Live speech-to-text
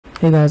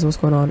Hey guys, what's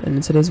going on? And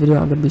in today's video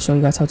I'm going to be showing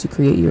you guys how to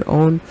create your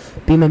own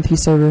BeamMP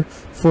server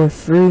for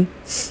free.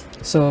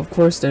 So of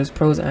course there's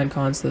pros and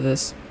cons to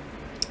this,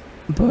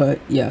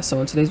 but yeah,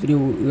 so in today's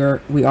video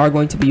we are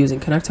going to be using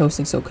Connect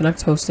Hosting. So Connect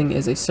Hosting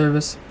is a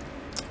service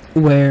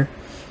where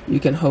you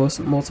can host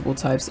multiple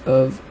types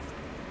of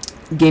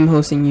game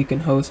hosting. You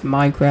can host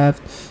Minecraft,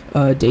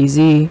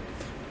 DayZ,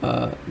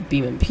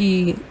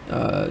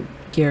 BeamMP,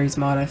 Gary's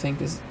Mod. I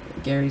think is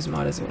Gary's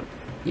Mod is one.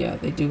 Yeah,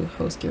 they do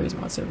host Gary's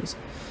Mod servers.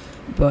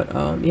 But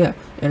yeah,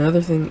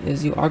 another thing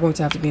is you are going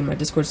to have to be in my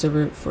Discord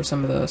server for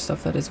some of the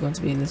stuff that is going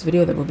to be in this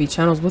video. There will be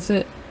channels with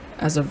it.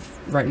 As of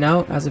right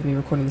now, as of me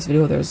recording this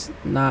video, there's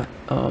not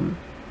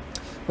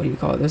what do you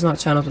call it, there's not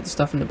channels with the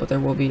stuff in it, but there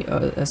will be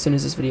as soon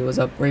as this video is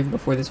up, or even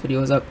before this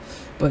video is up.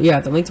 But yeah,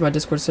 the link to my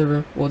Discord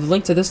server, well, the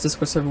link to this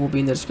Discord server will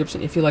be in the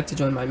description if you'd like to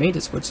join my main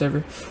Discord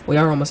server. We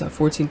are almost at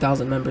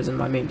 14,000 members in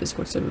my main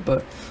Discord server,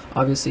 but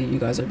obviously you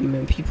guys are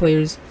BeamMP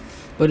players.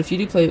 But if you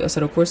do play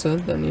Assetto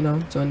Corsa, then you know,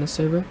 join this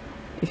server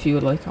if you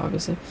would like,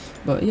 obviously.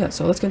 But yeah,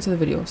 so let's get into the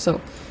video.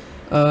 So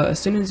as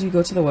soon as you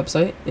go to the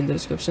website in the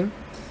description,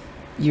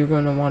 you're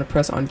going to want to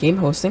press on game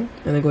hosting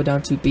and then go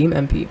down to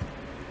BeamMP.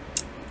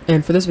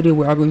 And for this video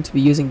we are going to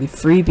be using the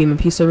free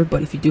BeamMP server,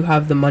 but if you do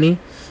have the money,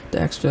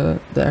 the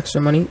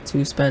extra money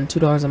to spend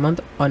 $2 a month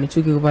on a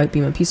 2 GB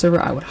BeamMP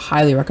server, I would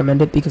highly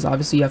recommend it, because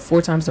obviously you have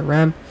 4 times the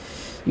RAM,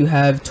 you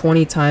have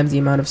 20 times the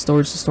amount of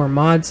storage to store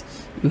mods,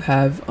 you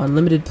have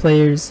unlimited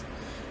players,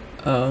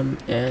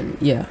 and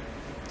yeah.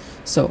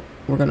 So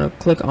we're gonna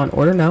click on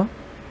order now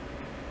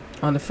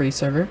on the free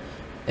server,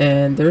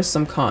 and there's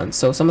some cons.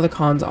 So some of the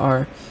cons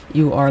are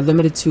you are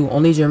limited to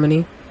only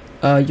Germany,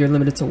 you're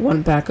limited to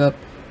 1 backup,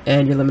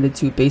 and you're limited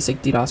to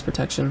basic DDoS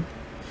protection.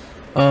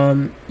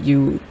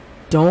 You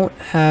don't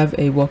have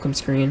a welcome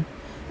screen,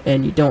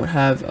 and you don't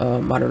have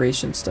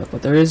moderation stuff,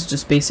 but there is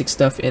just basic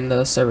stuff in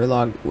the server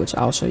log, which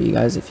I'll show you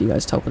guys if you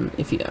guys type in,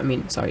 if you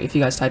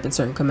guys type in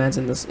certain commands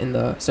in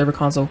the server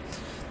console,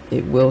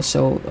 it will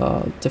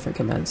show different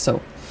commands.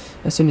 So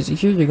as soon as you're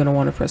here, you're going to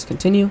want to press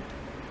continue.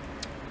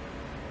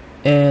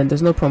 And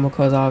there's no promo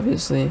codes,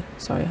 obviously.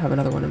 Sorry, I have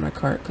another one in my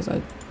cart because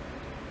I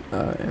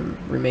am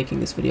remaking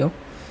this video.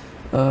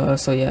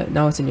 So yeah,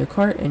 now it's in your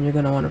cart, and you're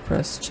going to want to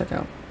press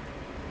checkout.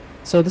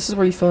 So this is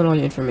where you fill in all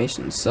your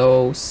information.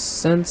 So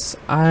since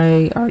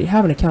I already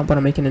have an account, but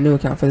I'm making a new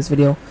account for this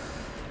video,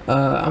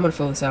 I'm going to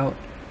fill this out,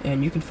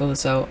 and you can fill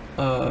this out.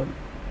 I'm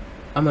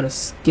going to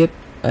skip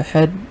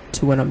ahead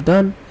to when I'm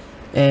done,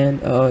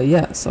 and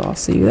yeah, so I'll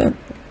see you then.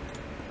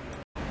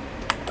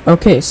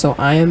 Okay, so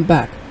I am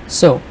back.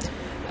 So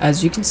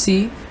as you can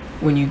see,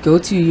 when you go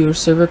to your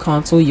server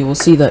console, you will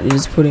see that it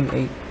is putting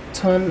a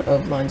ton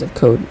of lines of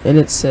code, and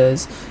it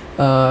says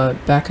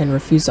backend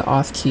refuse the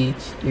auth key,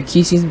 your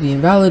key seems to be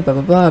invalid, blah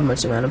blah blah, a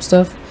bunch of random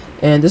stuff.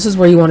 And this is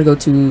where you want to go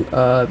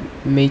to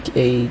make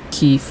a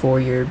key for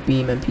your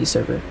BeamMP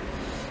server.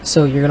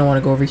 So you're going to want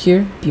to go over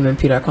here,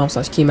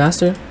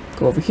 beammp.com/keymaster.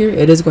 Go over here.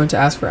 It is going to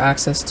ask for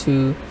access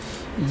to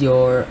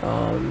your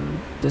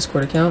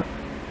Discord account.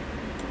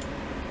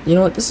 You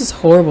know what, this is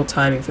horrible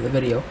timing for the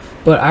video,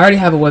 but I already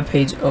have a web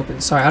page open.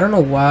 Sorry, I don't know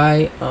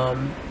why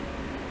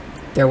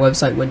their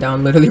website went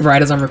down literally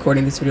right as I'm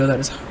recording this video. That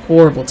is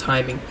horrible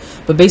timing.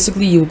 But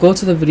basically you go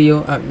to the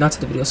video, to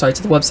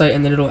the website,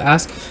 and then it'll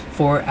ask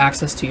for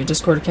access to your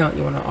Discord account.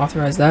 You want to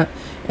authorize that,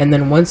 and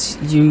then once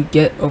you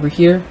get over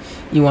here,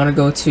 you want to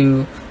go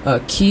to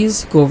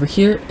keys, go over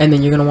here, and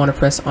then you're going to want to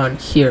press on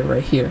here,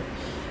 right here,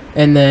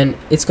 and then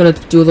it's going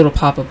to do a little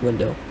pop-up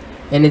window,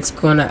 and it's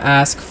going to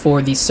ask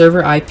for the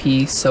server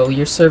IP. So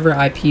your server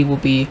IP will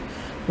be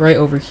right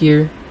over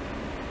here.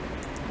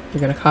 You're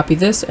going to copy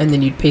this, and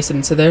then you'd paste it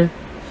into there.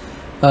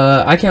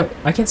 I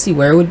can't see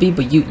where it would be,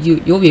 but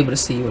you'll be able to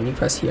see when you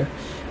press here.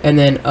 And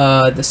then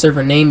the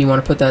server name, you want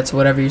to put that to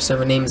whatever your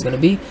server name is going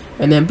to be,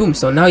 and then boom,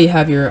 so now you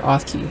have your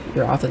auth key,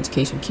 your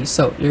authentication key.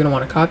 So you're going to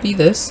want to copy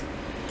this,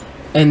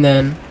 and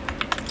then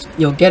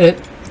you'll get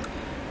it,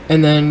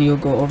 and then you'll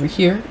go over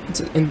here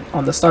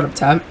on the startup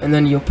tab, and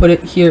then you'll put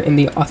it here in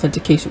the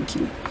authentication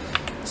key.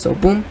 So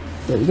boom,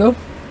 there you go.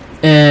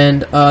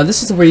 And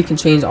this is where you can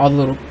change all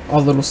the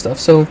little stuff.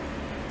 So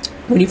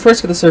when you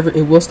first get the server,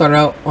 it will start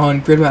out on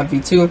grid map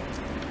v2,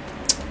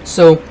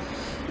 so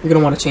you're gonna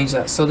want to change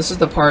that. So this is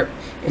the part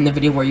in the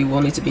video where you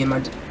will need to be in my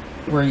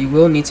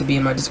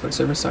Discord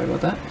server. Sorry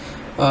about that.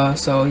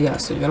 So yeah,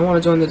 so you're gonna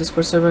want to join the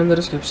Discord server in the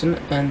description,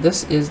 and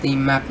this is the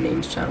map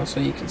names channel. So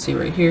you can see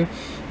right here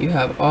you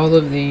have all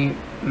of the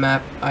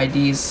map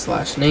IDs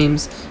 /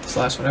 names /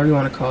 whatever you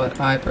want to call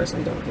it. I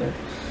personally don't care,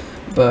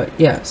 but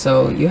yeah,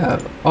 so you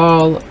have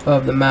all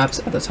of the maps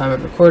at the time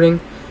of recording.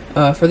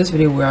 For this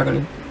video we are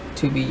going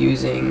to be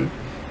using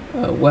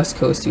West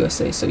Coast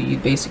USA, so you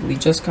basically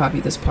just copy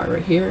this part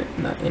right here,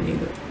 not any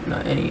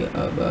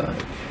of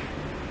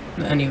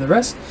the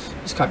rest.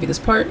 Just copy this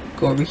part,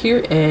 go over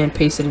here and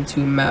paste it into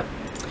map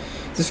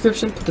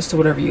Description, put this to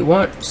whatever you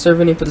want.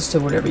 Server name, put this to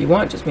whatever you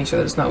want. Just make sure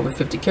that it's not over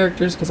 50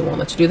 characters because it won't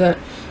let you do that.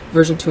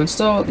 Version to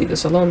install, leave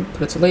this alone.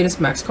 Put it to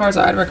latest. Max cars,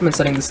 I'd recommend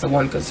setting this to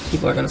 1 because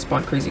people are going to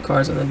spawn crazy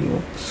cars, and then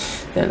you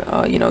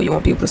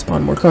won't be able to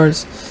spawn more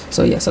cars.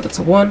 So yeah, set it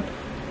to 1,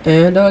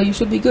 and you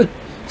should be good.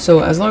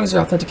 So as long as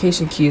your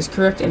authentication key is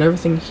correct and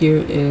everything here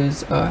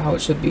is how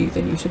it should be,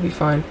 then you should be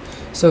fine.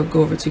 So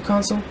go over to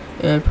console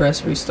and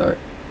press restart.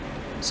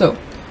 So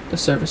the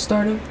server's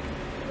starting,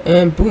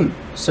 and boom,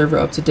 server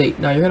up to date.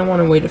 Now you're going to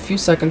want to wait a few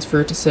seconds for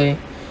it to say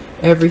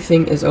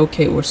everything is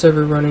okay, or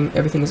server running,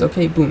 everything is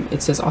okay. Boom,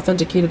 it says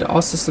authenticated,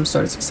 all systems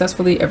started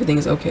successfully, everything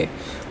is okay.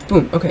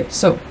 Boom. Okay,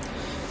 so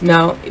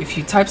now if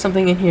you type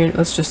something in here,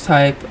 let's just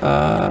type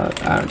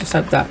just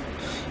type that.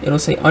 It'll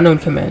say unknown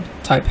command.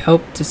 Type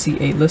help to see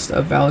a list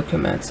of valid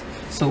commands.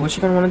 So what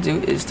you're going to want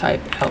to do is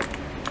type help,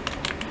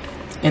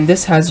 and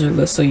this has your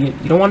list. So you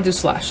don't want to do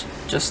slash,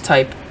 just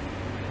type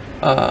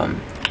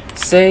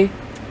say,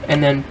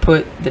 and then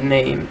put the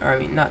name, or I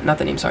mean not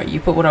the name, sorry, you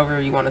put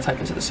whatever you want to type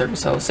into the server.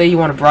 So say you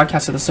want to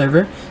broadcast to the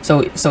server,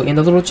 so in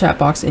the little chat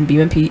box in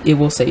BeamMP, it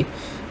will say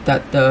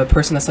that the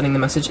person that's sending the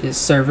message is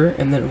server,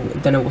 and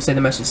then it will say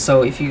the message.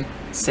 So if you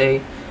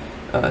say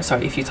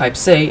if you type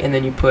say and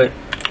then you put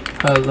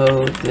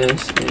hello,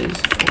 this is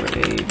for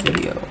a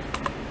video,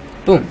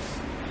 boom,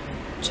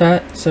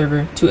 chat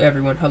server to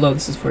everyone, hello,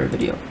 this is for a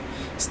video.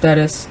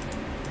 Status,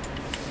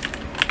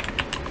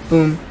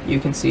 boom, you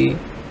can see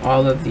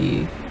all of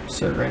the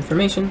server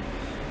information.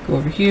 Go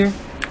over here,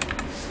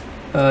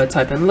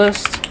 type in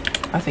list,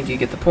 I think you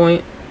get the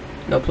point,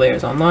 no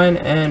players online,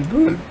 and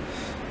boom.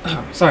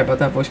 Sorry about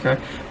that voice crack,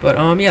 but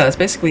yeah, that's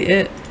basically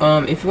it.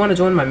 If you want to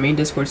join my main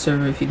Discord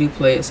server, if you do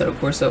play Assetto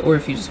Corsa, or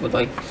if you just would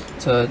like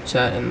to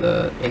chat in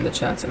the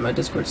chats in my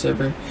Discord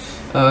server,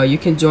 you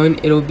can join.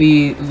 It'll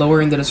be lower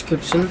in the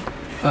description,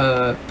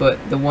 but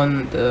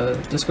the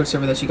Discord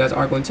server that you guys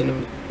are going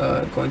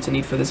to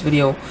need for this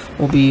video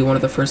will be one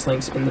of the first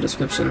links in the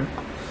description.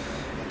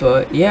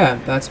 But yeah,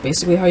 that's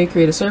basically how you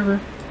create a server.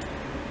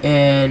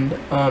 And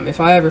if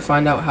I ever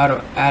find out how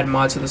to add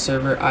mods to the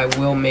server, I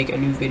will make a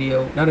new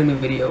video, not a new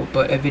video,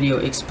 but a video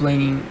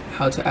explaining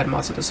how to add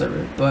mods to the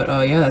server. But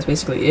yeah, that's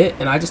basically it,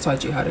 and I just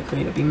taught you how to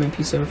create a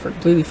BeamMP server for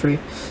completely free.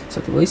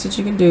 So the least that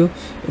you can do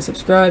is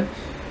subscribe,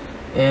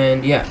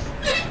 and yeah,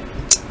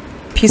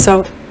 peace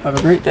out, have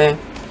a great day,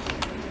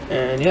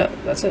 and yeah,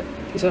 that's it,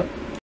 peace out.